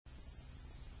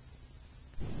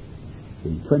the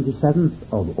 27th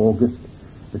of August,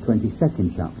 the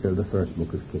 22nd chapter of the first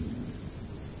book of Kings.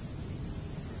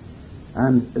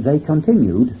 And they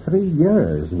continued 3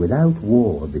 years without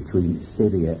war between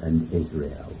Syria and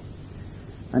Israel.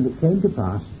 And it came to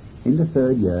pass in the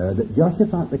 3rd year that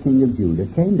Jehoshaphat the king of Judah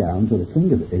came down to the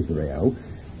king of Israel,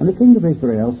 and the king of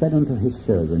Israel said unto his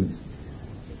servants,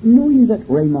 Know ye that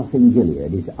Ramoth in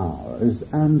Gilead is ours,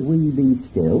 and we be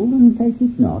still, and take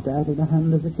it not out of the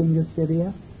hand of the king of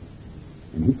Syria?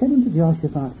 And he said unto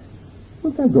Jehoshaphat,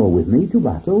 Wilt thou go with me to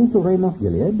battle to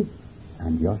Ramothgilead?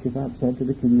 And Jehoshaphat said to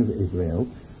the king of Israel,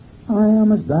 I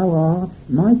am as thou art,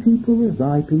 my people as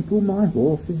thy people, my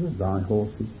horses as thy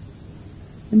horses.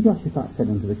 And Jehoshaphat said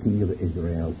unto the king of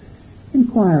Israel,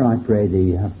 Enquire, I pray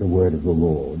thee, at the word of the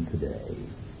Lord today.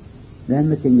 Then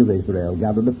the king of Israel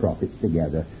gathered the prophets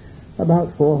together,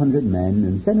 about 400 men,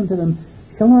 and said unto them,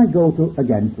 Shall I go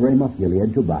against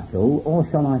Ramothgilead to battle, or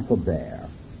shall I forbear?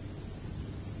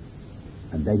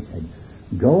 And they said,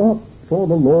 Go up, for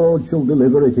the Lord shall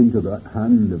deliver it into the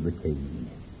hand of the king.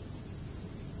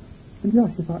 And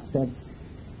Jehoshaphat said,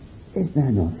 Is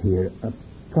there not here a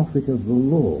prophet of the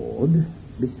Lord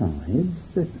besides,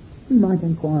 that we might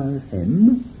inquire of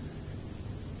him?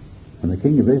 And the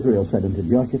king of Israel said unto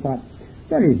Jehoshaphat,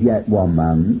 There is yet one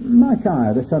man,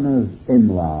 Micaiah the son of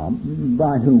Imlah,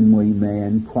 by whom we may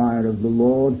inquire of the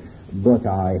Lord, but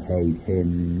I hate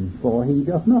him, for he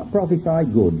doth not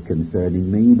prophesy good concerning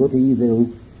me, but evil.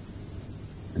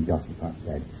 And Jehoshaphat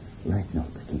said, Let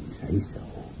not the king say so.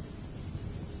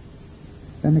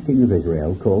 Then the king of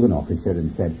Israel called an officer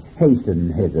and said,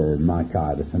 Hasten hither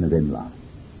Micaiah the son of Imlah.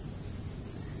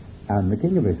 And the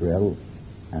king of Israel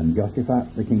and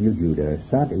Jehoshaphat the king of Judah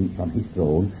sat each on his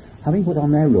throne, having put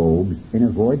on their robes in a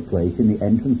void place in the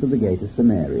entrance of the gate of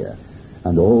Samaria,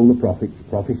 and all the prophets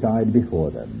prophesied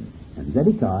before them. And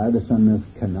Zedekiah the son of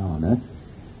Chenaanah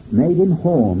made him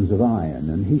horns of iron,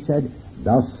 and he said,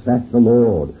 Thus saith the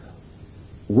Lord,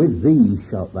 With these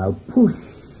shalt thou push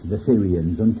the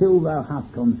Syrians until thou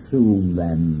hast consumed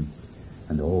them.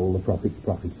 And all the prophets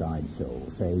prophesied so,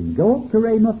 saying, Go up to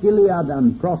Ramothgilead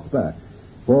and prosper,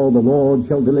 for the Lord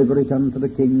shall deliver it unto the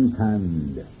king's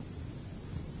hand.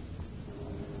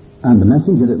 And the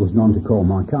messenger that was gone to call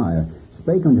Micaiah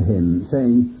spake unto him,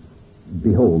 saying,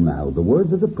 Behold now, the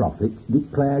words of the prophets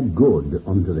declare good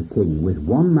unto the king with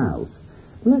one mouth.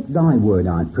 Let thy word,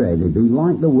 I pray thee, be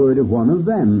like the word of one of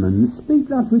them, and speak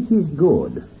that which is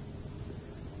good.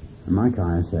 And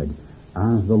Micaiah said,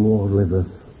 As the Lord liveth,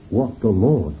 what the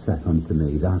Lord saith unto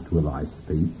me, that will I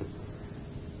speak.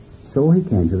 So he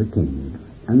came to the king.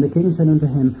 And the king said unto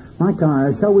him,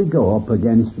 Micaiah, shall we go up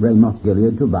against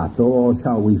Ramothgilead to battle, or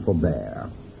shall we forbear?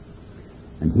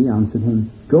 And he answered him,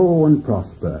 Go and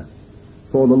prosper,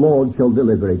 for the Lord shall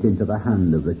deliver it into the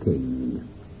hand of the king.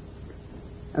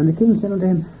 And the king said unto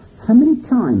him, How many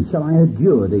times shall I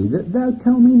adjure thee, that thou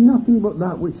tell me nothing but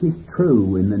that which is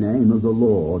true in the name of the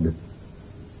Lord?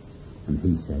 And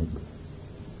he said,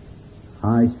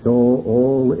 I saw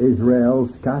all Israel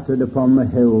scattered upon the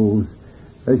hills,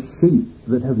 as sheep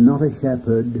that have not a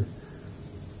shepherd.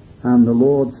 And the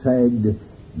Lord said,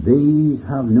 These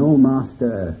have no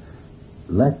master.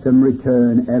 Let them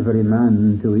return every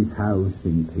man to his house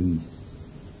in peace.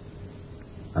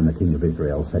 And the king of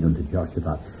Israel said unto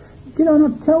Jehoshaphat, Did I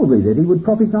not tell thee that he would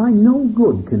prophesy no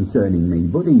good concerning me,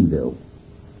 but evil?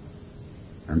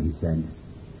 And he said,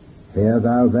 Hear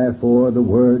thou therefore the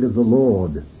word of the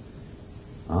Lord.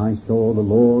 I saw the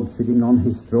Lord sitting on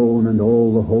his throne, and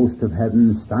all the host of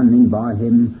heaven standing by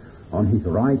him, on his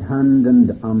right hand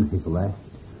and on his left.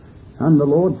 And the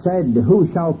Lord said,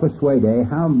 Who shall persuade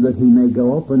Ahab that he may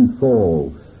go up and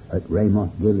fall at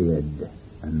Ramothgilead?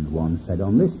 And one said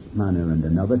on this manner, and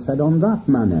another said on that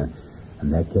manner.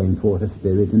 And there came forth a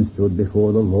spirit and stood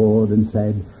before the Lord, and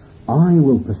said, I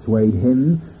will persuade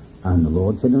him. And the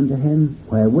Lord said unto him,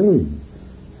 Wherewith?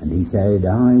 And he said,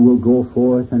 I will go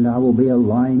forth, and I will be a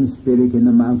lying spirit in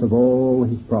the mouth of all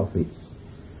his prophets.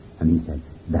 And he said,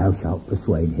 Thou shalt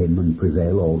persuade him, and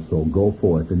prevail also. Go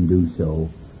forth and do so.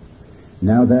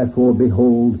 Now therefore,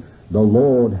 behold, the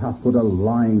Lord hath put a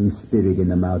lying spirit in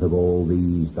the mouth of all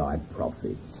these thy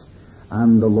prophets,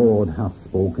 and the Lord hath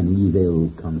spoken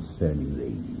evil concerning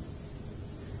thee.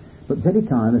 But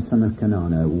Zedekiah the son of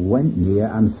Chenaanah went near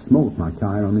and smote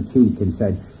Micaiah on the cheek, and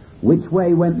said, Which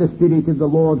way went the Spirit of the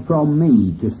Lord from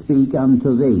me to speak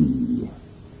unto thee?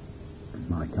 And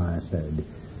Micaiah said,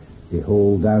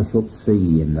 Behold, thou shalt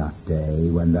see in that day,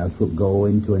 when thou shalt go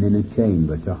into an inner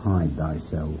chamber to hide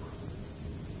thyself.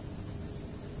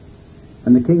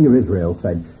 And the king of Israel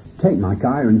said, Take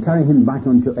Micaiah and carry him back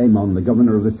unto Amon, the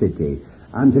governor of the city,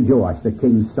 and to Joash the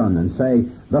king's son, and say,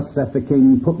 Thus saith the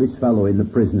king, put this fellow in the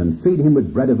prison, and feed him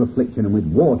with bread of affliction and with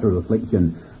water of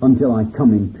affliction, until I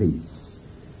come in peace.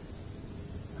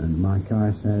 And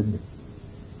Micaiah said,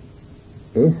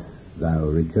 If thou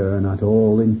return at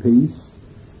all in peace,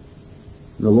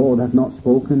 the Lord hath not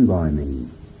spoken by me.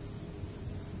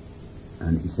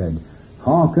 And he said,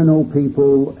 Hearken, O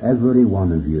people, every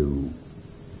one of you.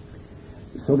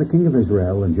 So the king of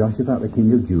Israel and Jehoshaphat the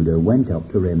king of Judah went up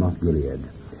to Ramothgilead.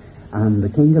 And the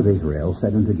king of Israel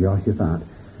said unto Jehoshaphat,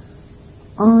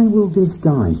 I will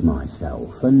disguise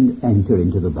myself and enter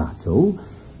into the battle,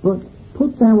 but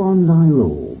put thou on thy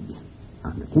robes.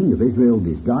 And the king of Israel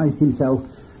disguised himself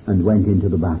and went into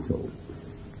the battle.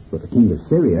 But the king of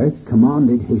Syria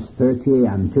commanded his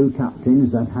 32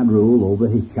 captains that had rule over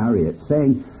his chariots,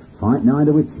 saying, Fight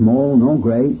neither with small nor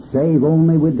great, save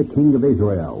only with the king of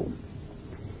Israel.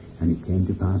 And it came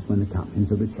to pass, when the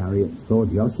captains of the chariots saw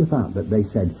Jehoshaphat, that they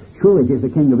said, Surely it is the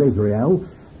king of Israel.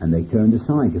 And they turned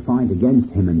aside to fight against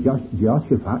him, and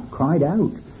Jehoshaphat cried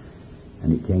out.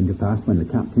 And it came to pass, when the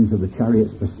captains of the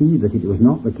chariots perceived that it was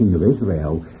not the king of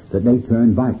Israel, that they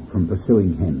turned back from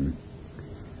pursuing him.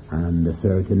 And a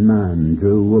certain man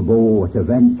drew a bow at a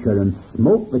venture, and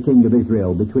smote the king of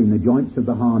Israel between the joints of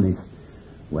the harness.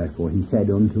 Wherefore he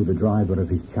said unto the driver of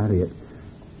his chariot,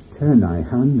 Turn thy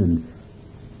hand, and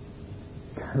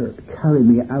carry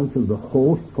me out of the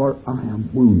host, for I am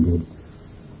wounded.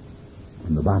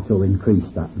 And the battle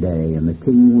increased that day, and the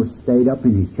king was stayed up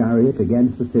in his chariot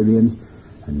against the Syrians,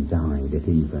 and died at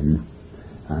even.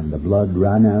 And the blood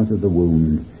ran out of the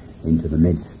wound into the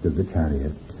midst of the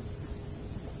chariot.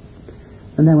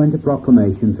 And there went a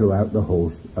proclamation throughout the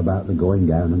host about the going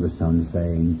down of the sun,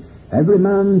 saying, Every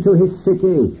man to his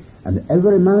city, and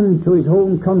every man to his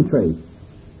own country.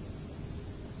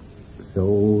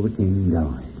 So the king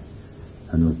died,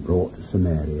 and was brought to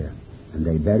Samaria. And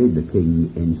they buried the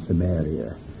king in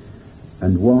Samaria.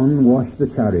 And one washed the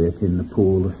chariot in the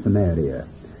pool of Samaria,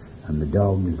 and the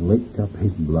dogs licked up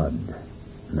his blood.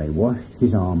 And they washed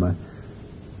his armor,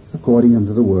 according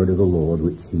unto the word of the Lord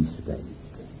which he spake.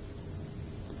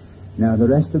 Now the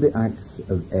rest of the acts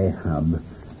of Ahab,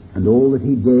 and all that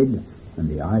he did, and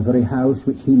the ivory house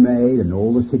which he made, and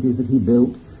all the cities that he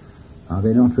built, are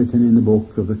they not written in the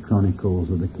book of the Chronicles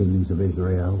of the kings of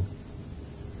Israel?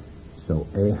 So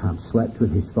Ahab slept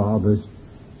with his fathers,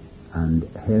 and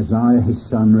Hazael his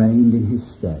son reigned in his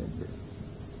stead.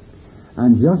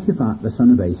 And Jehoshaphat the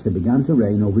son of Asa began to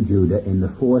reign over Judah in the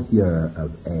 4th year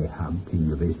of Ahab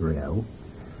king of Israel.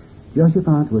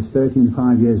 Jehoshaphat was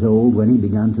 35 years old when he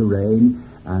began to reign,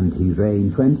 and he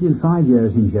reigned 25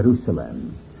 years in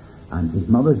Jerusalem. And his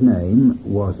mother's name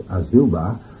was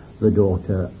Azubah, the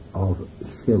daughter of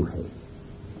Shilhi.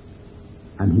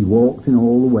 And he walked in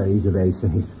all the ways of Asa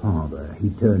his father. He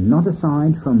turned not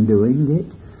aside from doing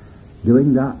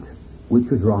that which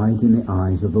was right in the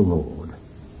eyes of the Lord.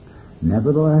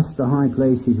 Nevertheless, the high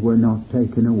places were not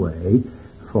taken away,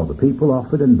 for the people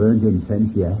offered and burnt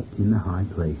incense yet in the high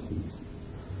places.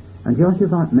 And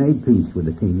Jehoshaphat made peace with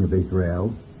the king of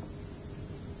Israel.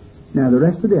 Now the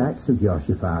rest of the acts of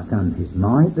Jehoshaphat, and his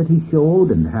might that he showed,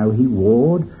 and how he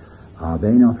warred, are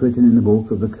they not written in the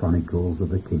book of the Chronicles of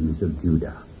the kings of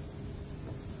Judah?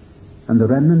 And the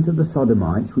remnant of the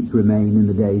Sodomites which remain in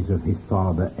the days of his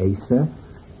father Asa,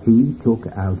 he took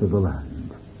out of the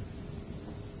land.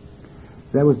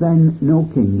 There was then no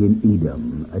king in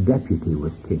Edom, a deputy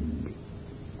was king.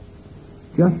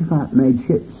 Jehoshaphat made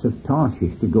ships of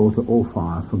Tarshish to go to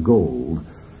Ophir for gold,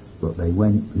 but they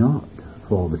went not,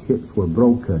 for the ships were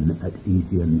broken at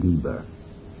Ezion-Geber.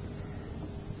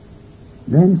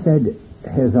 Then said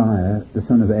Hazael the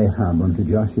son of Ahab unto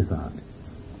Jehoshaphat,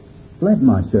 Let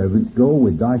my servants go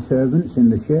with thy servants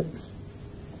in the ships.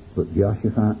 But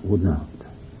Jehoshaphat would not.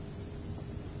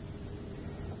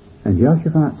 And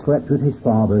Jehoshaphat slept with his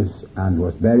fathers, and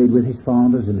was buried with his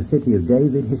fathers in the city of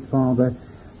David his father,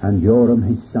 and Joram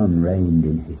his son reigned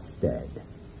in his stead.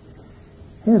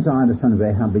 Hazael the son of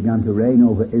Ahab began to reign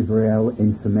over Israel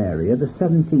in Samaria the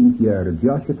 17th year of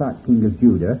Jehoshaphat king of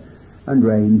Judah, and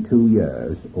reigned 2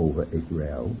 years over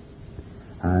Israel.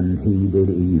 And he did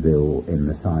evil in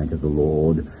the sight of the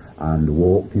Lord, and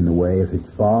walked in the way of his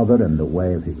father, and the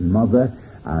way of his mother,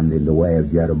 and in the way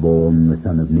of Jeroboam the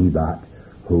son of Nebat,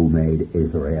 who made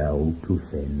Israel to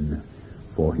sin.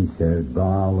 For he served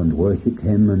Baal, and worshipped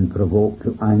him, and provoked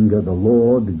to anger the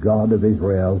Lord God of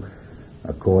Israel,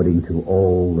 according to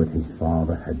all that his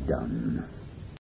father had done.